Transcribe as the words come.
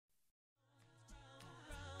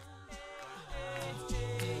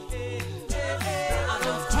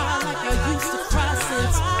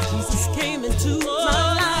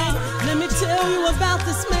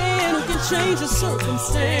change your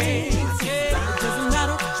circumstance. It doesn't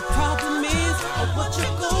matter what your problem is or what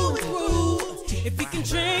you're going through. If you can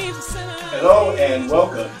change the center. Hello and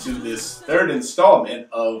welcome to this third installment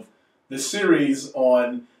of the series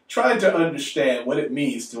on trying to understand what it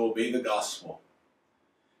means to obey the gospel.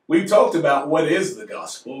 We've talked about what is the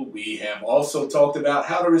gospel. We have also talked about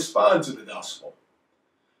how to respond to the gospel.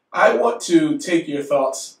 I want to take your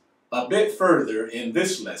thoughts a bit further in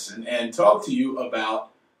this lesson and talk to you about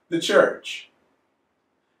the church.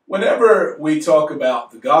 Whenever we talk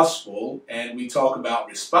about the gospel and we talk about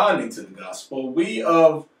responding to the gospel, we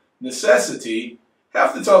of necessity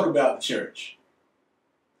have to talk about the church.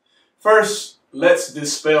 First, let's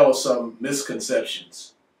dispel some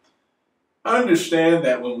misconceptions. Understand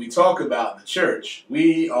that when we talk about the church,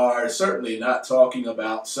 we are certainly not talking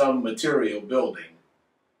about some material building.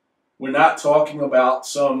 We're not talking about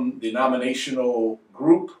some denominational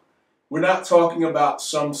group. We're not talking about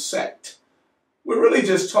some sect. We're really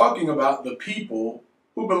just talking about the people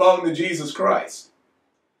who belong to Jesus Christ.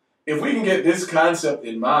 If we can get this concept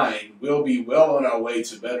in mind, we'll be well on our way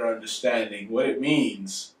to better understanding what it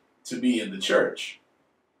means to be in the church.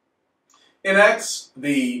 In Acts,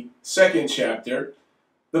 the 2nd chapter,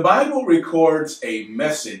 the Bible records a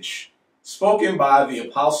message spoken by the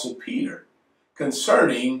Apostle Peter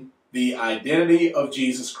concerning the identity of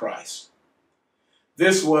Jesus Christ.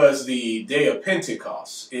 This was the day of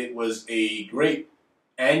Pentecost. It was a great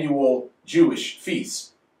annual Jewish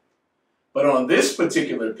feast. But on this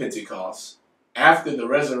particular Pentecost, after the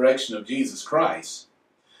resurrection of Jesus Christ,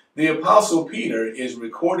 the Apostle Peter is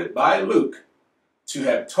recorded by Luke to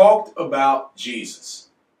have talked about Jesus.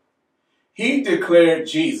 He declared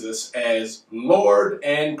Jesus as Lord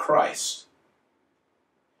and Christ.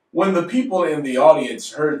 When the people in the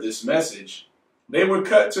audience heard this message, they were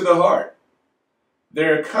cut to the heart.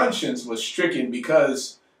 Their conscience was stricken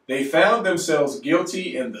because they found themselves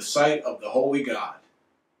guilty in the sight of the holy God.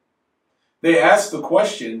 They asked the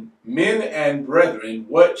question, "Men and brethren,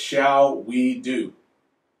 what shall we do?"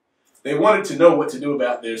 They wanted to know what to do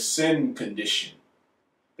about their sin condition.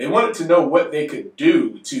 They wanted to know what they could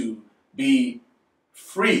do to be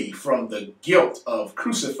free from the guilt of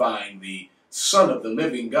crucifying the Son of the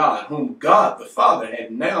living God, whom God the Father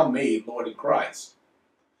had now made Lord in Christ.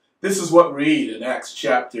 This is what we read in Acts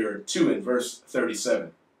chapter 2 and verse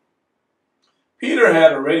 37. Peter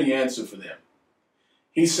had a ready answer for them.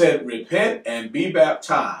 He said, "Repent and be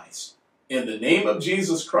baptized in the name of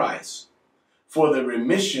Jesus Christ for the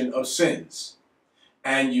remission of sins,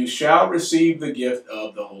 and you shall receive the gift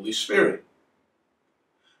of the Holy Spirit."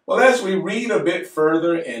 Well, as we read a bit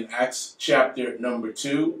further in Acts chapter number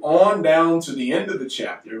 2, on down to the end of the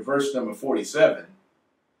chapter, verse number 47,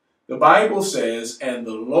 the Bible says, "And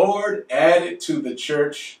the Lord added to the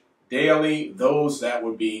church daily those that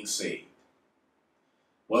were being saved."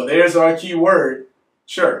 Well, there's our key word,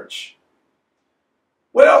 church.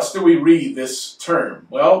 What else do we read this term?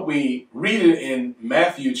 Well, we read it in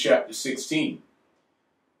Matthew chapter 16.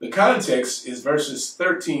 The context is verses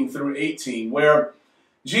 13 through 18, where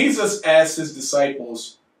Jesus asked his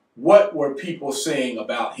disciples, what were people saying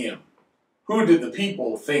about him? Who did the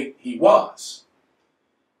people think he was?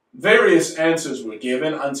 Various answers were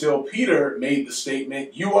given until Peter made the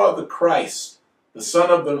statement, "You are the Christ, the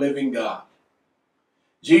Son of the living God."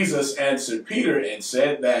 Jesus answered Peter and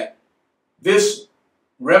said that this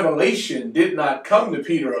revelation did not come to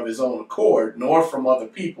Peter of his own accord, nor from other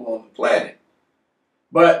people on the planet,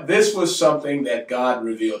 but this was something that God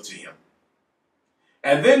revealed to him.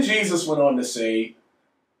 And then Jesus went on to say,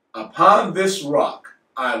 "Upon this rock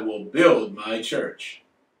I will build my church."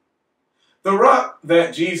 The rock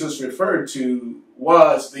that Jesus referred to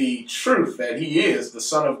was the truth that he is the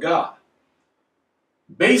Son of God.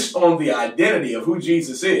 Based on the identity of who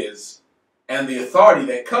Jesus is and the authority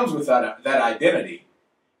that comes with that identity,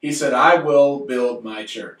 he said, "I will build my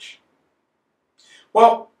church."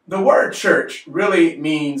 Well, the word church really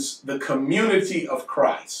means the community of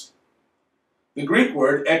Christ. The Greek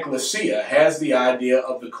word ekklesia has the idea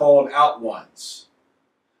of the called out ones.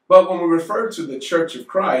 But when we refer to the church of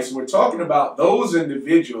Christ, we're talking about those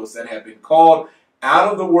individuals that have been called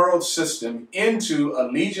out of the world system into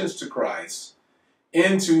allegiance to Christ,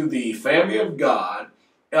 into the family of God.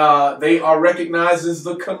 They are recognized as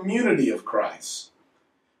the community of Christ.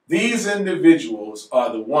 These individuals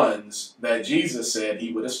are the ones that Jesus said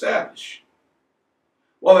he would establish.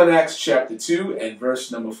 Well, in Acts chapter 2 and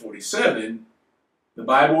verse number 47, the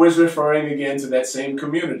Bible is referring again to that same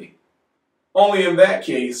community. Only in that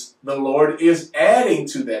case, the Lord is adding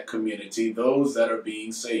to that community those that are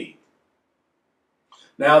being saved.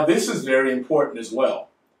 Now, this is very important as well.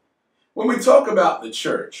 When we talk about the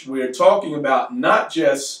church, we're talking about not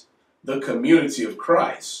just the community of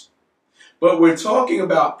Christ, but we're talking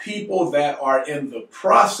about people that are in the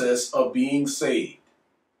process of being saved.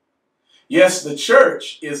 Yes, the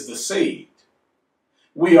church is the saved.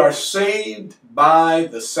 We are saved by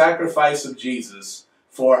the sacrifice of Jesus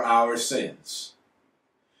for our sins.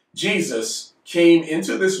 Jesus came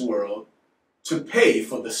into this world to pay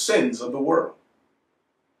for the sins of the world.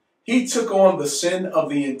 He took on the sin of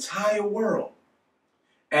the entire world,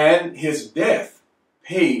 and his death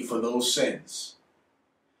paid for those sins.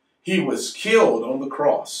 He was killed on the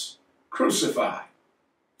cross, crucified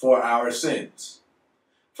for our sins.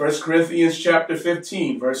 1 Corinthians chapter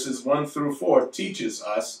 15, verses 1 through 4 teaches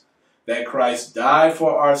us that Christ died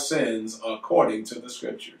for our sins according to the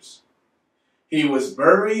scriptures. He was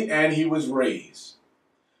buried and he was raised.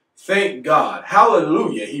 Thank God,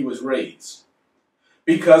 hallelujah, he was raised.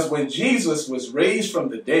 Because when Jesus was raised from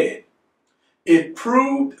the dead, it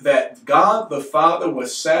proved that God the Father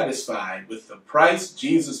was satisfied with the price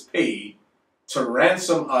Jesus paid to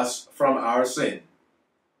ransom us from our sin.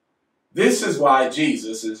 This is why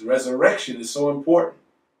Jesus' resurrection is so important.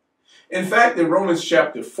 In fact, in Romans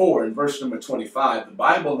chapter 4 and verse number 25, the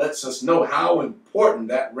Bible lets us know how important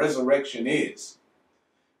that resurrection is.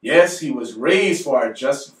 Yes, he was raised for our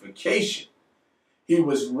justification. He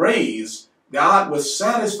was raised. God was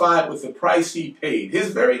satisfied with the price he paid, his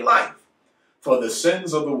very life, for the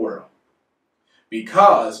sins of the world.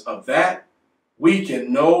 Because of that, we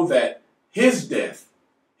can know that his death,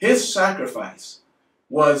 his sacrifice,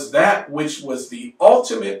 was that which was the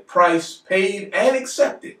ultimate price paid and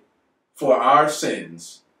accepted for our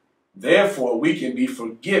sins. Therefore, we can be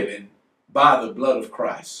forgiven by the blood of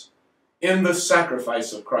Christ. In the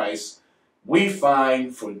sacrifice of Christ, we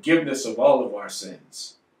find forgiveness of all of our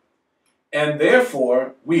sins. And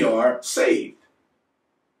therefore, we are saved.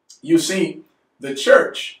 You see, the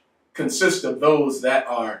church consists of those that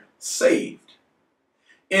are saved.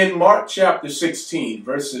 In Mark chapter 16,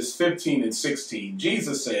 verses 15 and 16,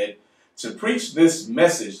 Jesus said to preach this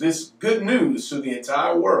message, this good news to the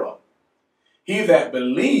entire world. He that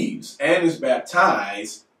believes and is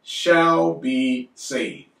baptized shall be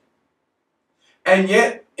saved. And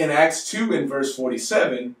yet, in Acts 2 and verse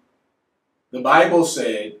 47, the Bible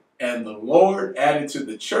said, and the Lord added to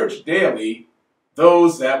the church daily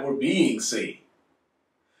those that were being saved.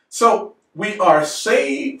 So, we are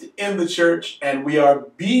saved in the church and we are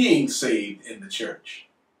being saved in the church.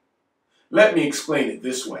 Let me explain it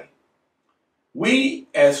this way. We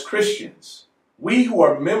as Christians, we who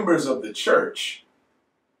are members of the church,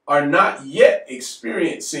 are not yet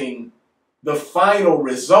experiencing the final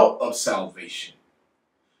result of salvation.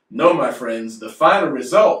 No, my friends, the final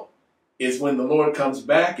result is when the Lord comes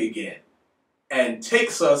back again and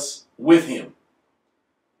takes us with him.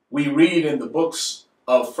 We read in the books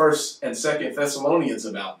of 1st and 2nd Thessalonians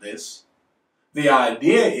about this. The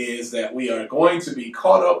idea is that we are going to be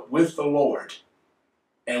caught up with the Lord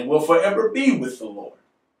and will forever be with the Lord.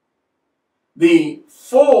 The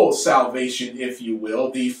full salvation, if you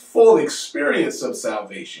will, the full experience of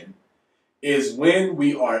salvation is when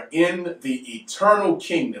we are in the eternal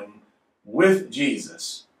kingdom with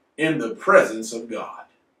Jesus in the presence of God.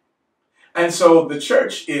 And so the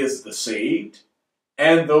church is the saved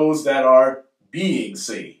and those that are being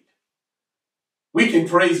saved. We can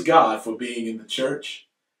praise God for being in the church.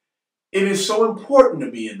 It is so important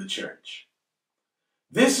to be in the church.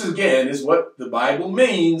 This again is what the Bible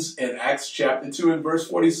means in Acts chapter 2 and verse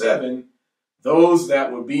 47. Those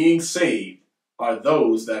that were being saved are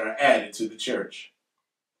those that are added to the church.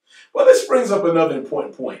 Well, this brings up another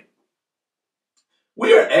important point.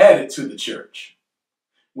 We are added to the church.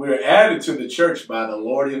 We are added to the church by the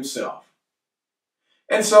Lord himself.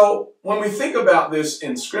 And so when we think about this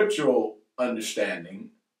in scriptural understanding,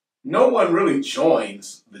 no one really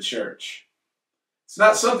joins the church. It's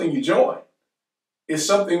not something you join. It's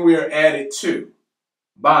something we are added to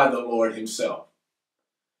by the Lord himself.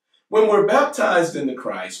 When we're baptized into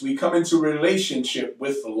Christ, we come into relationship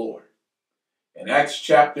with the Lord. In Acts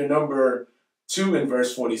chapter number 2 and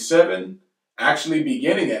verse 47, actually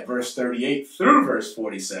beginning at verse 38 through verse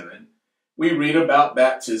 47, we read about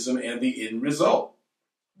baptism and the end result.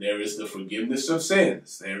 There is the forgiveness of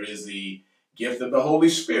sins. There is the gift of the Holy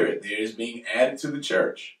Spirit. There is being added to the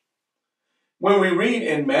church. When we read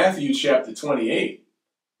in Matthew chapter 28,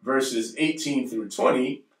 verses 18 through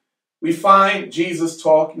 20, we find Jesus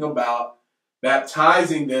talking about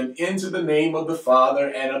baptizing them into the name of the Father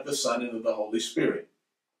and of the Son and of the Holy Spirit.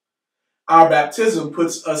 Our baptism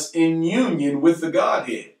puts us in union with the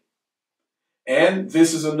Godhead. And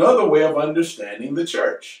this is another way of understanding the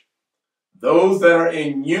church. those that are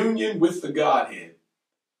in union with the Godhead,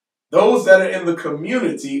 those that are in the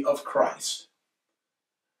community of Christ.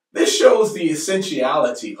 This shows the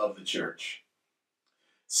essentiality of the church.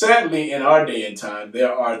 Sadly, in our day and time,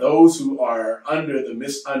 there are those who are under the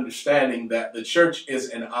misunderstanding that the church is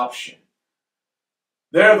an option.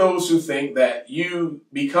 There are those who think that you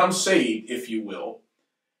become saved, if you will,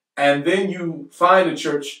 and then you find a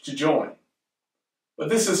church to join. But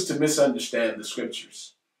this is to misunderstand the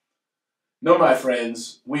scriptures. No, my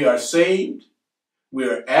friends, we are saved, we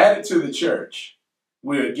are added to the church,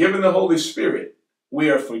 we are given the Holy Spirit, we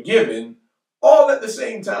are forgiven, all at the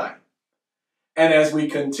same time. And as we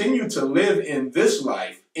continue to live in this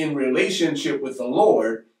life in relationship with the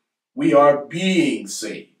Lord, we are being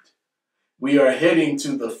saved. We are heading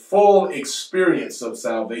to the full experience of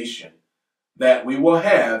salvation that we will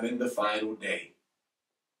have in the final day.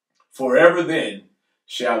 Forever then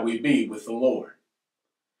shall we be with the Lord.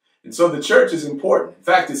 And so the church is important. In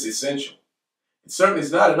fact, it's essential. It certainly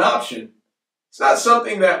is not an option. It's not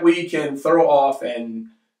something that we can throw off and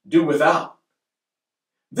do without.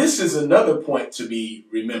 This is another point to be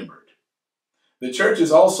remembered. The church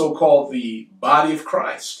is also called the body of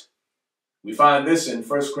Christ. We find this in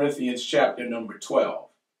 1 Corinthians chapter number 12.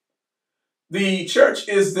 The church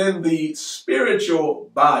is then the spiritual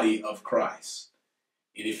body of Christ.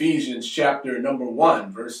 In Ephesians chapter number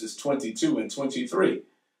 1, verses 22 and 23,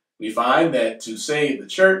 we find that to say the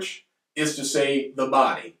church is to say the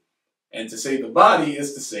body, and to say the body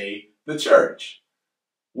is to say the church.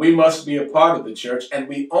 We must be a part of the church, and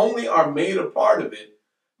we only are made a part of it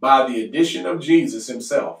by the addition of Jesus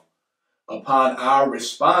himself upon our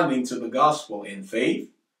responding to the gospel in faith,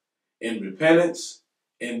 in repentance,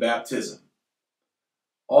 in baptism.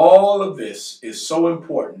 All of this is so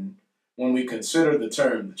important when we consider the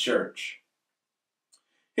term the church.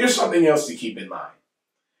 Here's something else to keep in mind.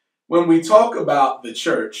 When we talk about the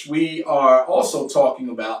church, we are also talking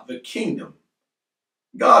about the kingdom,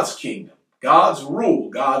 God's kingdom, God's rule,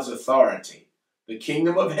 God's authority, the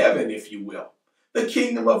kingdom of heaven, if you will, the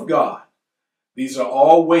kingdom of God. These are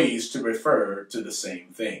all ways to refer to the same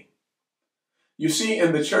thing. You see,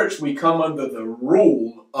 in the church, we come under the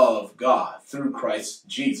rule of God through Christ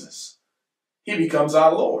Jesus. He becomes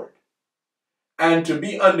our Lord. And to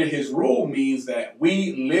be under his rule means that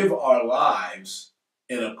we live our lives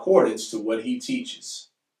in accordance to what he teaches.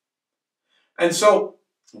 And so,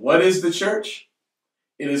 what is the church?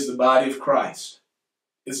 It is the body of Christ.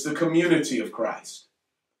 It's the community of Christ.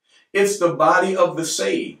 It's the body of the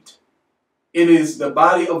saved. It is the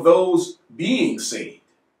body of those being saved.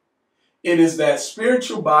 It is that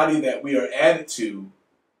spiritual body that we are added to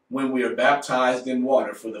when we are baptized in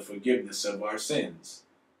water for the forgiveness of our sins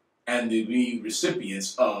and to be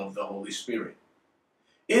recipients of the Holy Spirit.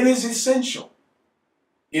 It is essential.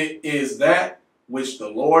 It is that which the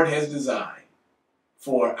Lord has designed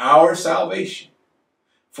for our salvation,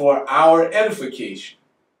 for our edification,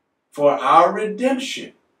 for our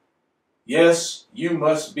redemption. Yes, you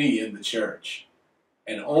must be in the church,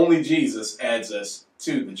 and only Jesus adds us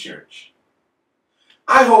to the church.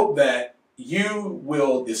 I hope that you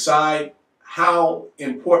will decide how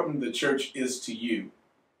important the church is to you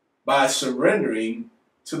by surrendering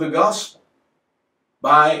to the gospel,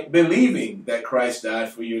 by believing that Christ died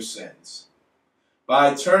for your sins,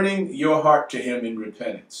 by turning your heart to him in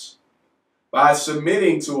repentance, by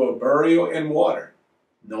submitting to a burial in water,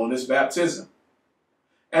 known as baptism.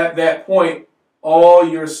 At that point, all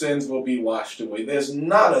your sins will be washed away. There's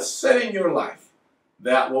not a sin in your life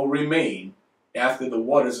that will remain after the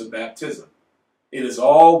waters of baptism. It is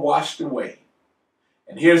all washed away.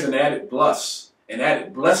 And here's an added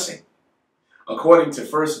blessing. According to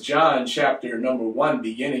 1 John chapter number 1,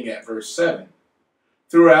 beginning at verse 7.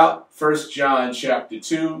 Throughout 1 John chapter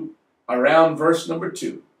 2, around verse number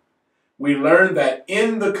 2, we learn that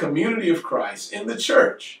in the community of Christ, in the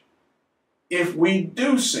church, if we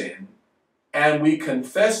do sin and we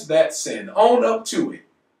confess that sin, own up to it,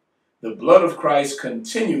 the blood of Christ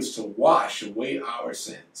continues to wash away our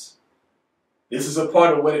sins. This is a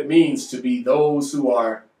part of what it means to be those who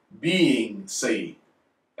are being saved,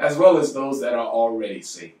 as well as those that are already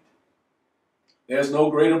saved. There's no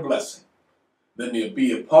greater blessing than to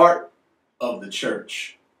be a part of the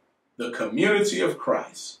church, the community of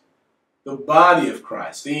Christ, the body of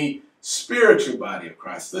Christ, the spiritual body of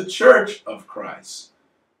Christ, the church of Christ.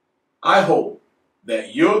 I hope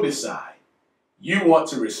that you'll decide you want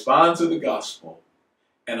to respond to the gospel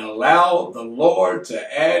and allow the Lord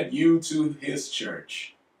to add you to his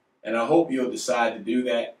church. And I hope you'll decide to do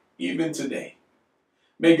that even today.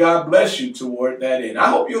 May God bless you toward that end. I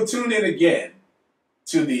hope you'll tune in again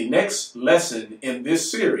to the next lesson in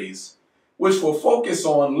this series which will focus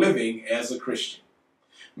on living as a Christian.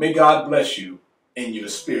 May God bless you in your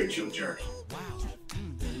spiritual journey.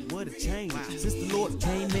 What a change since the Lord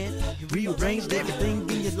came in. Rearranged everything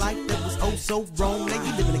in your life that was oh so wrong. Now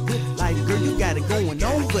you living a good life, girl, you got it going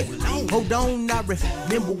on. But hold on, I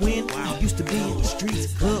remember when you used to be in the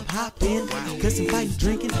streets, club hopping, cussing, fighting,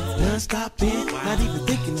 drinking, non-stopping, not even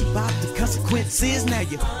thinking about the consequences. Now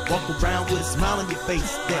you walk around with a smile on your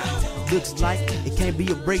face that looks like it can't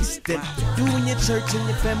be erased. That you and your church and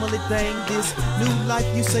your family thing, this new life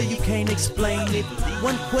you say you can't explain it.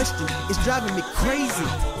 One question is driving me crazy.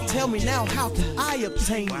 Tell me now, how can I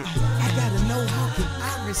obtain it? I gotta know, how can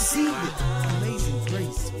I receive it? Amazing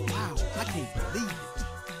grace, wow, I can't believe it.